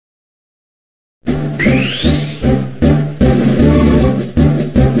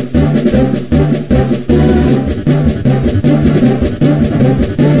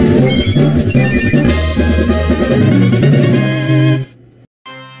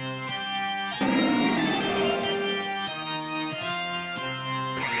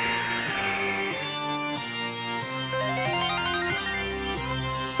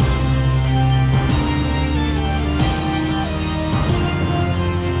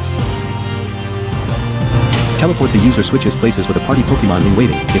Teleport. The user switches places with a party Pokémon in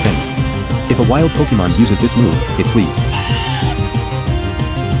waiting, if any. If a wild Pokémon uses this move, it flees.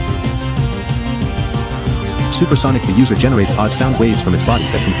 Supersonic. The user generates odd sound waves from its body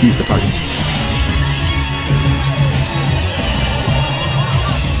that confuse the target.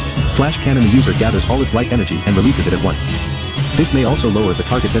 Flash Cannon. The user gathers all its life energy and releases it at once. This may also lower the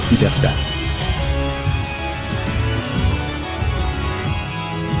target's SP death stat.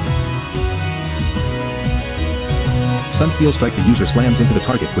 Sunsteel Strike. The user slams into the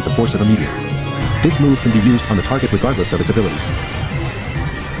target with the force of a meteor. This move can be used on the target regardless of its abilities.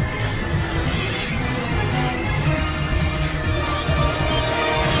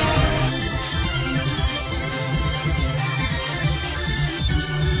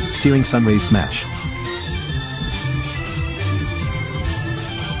 Searing Sunrays Smash.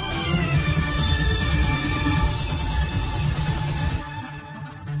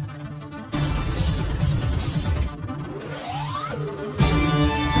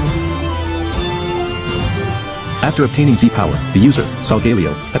 After obtaining Z power, the user,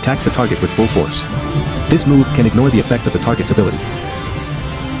 Solgaleo, attacks the target with full force. This move can ignore the effect of the target's ability.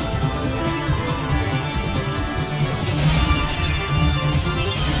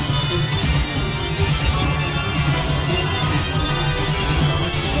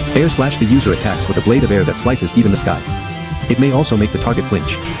 Air Slash. The user attacks with a blade of air that slices even the sky. It may also make the target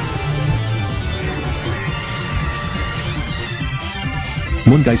flinch.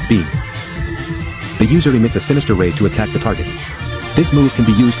 Moongeist Beam. The user emits a sinister ray to attack the target. This move can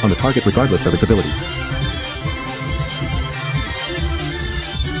be used on the target regardless of its abilities.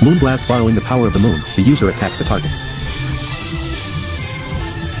 Moonblast. Borrowing the power of the moon, the user attacks the target.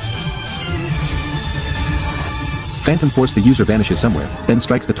 Phantom Force. The user vanishes somewhere, then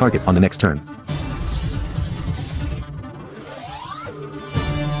strikes the target on the next turn.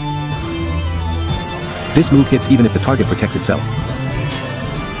 This move hits even if the target protects itself.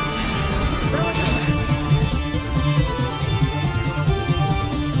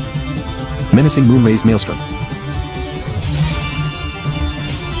 Menacing Moonrays Maelstrom.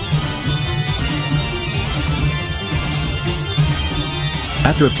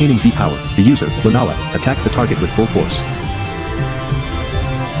 After obtaining Z power, the user, Lunala, attacks the target with full force.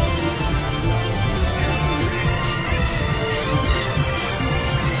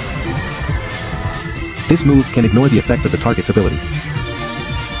 This move can ignore the effect of the target's ability.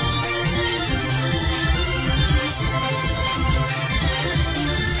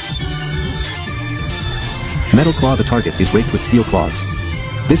 Metal Claw. The target is raked with steel claws.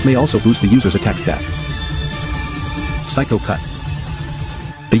 This may also boost the user's attack stat. Psycho Cut.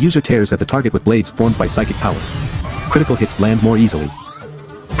 The user tears at the target with blades formed by psychic power. Critical hits land more easily.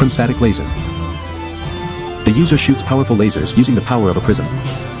 Prismatic Laser. The user shoots powerful lasers using the power of a prism.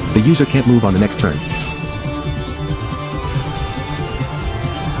 The user can't move on the next turn.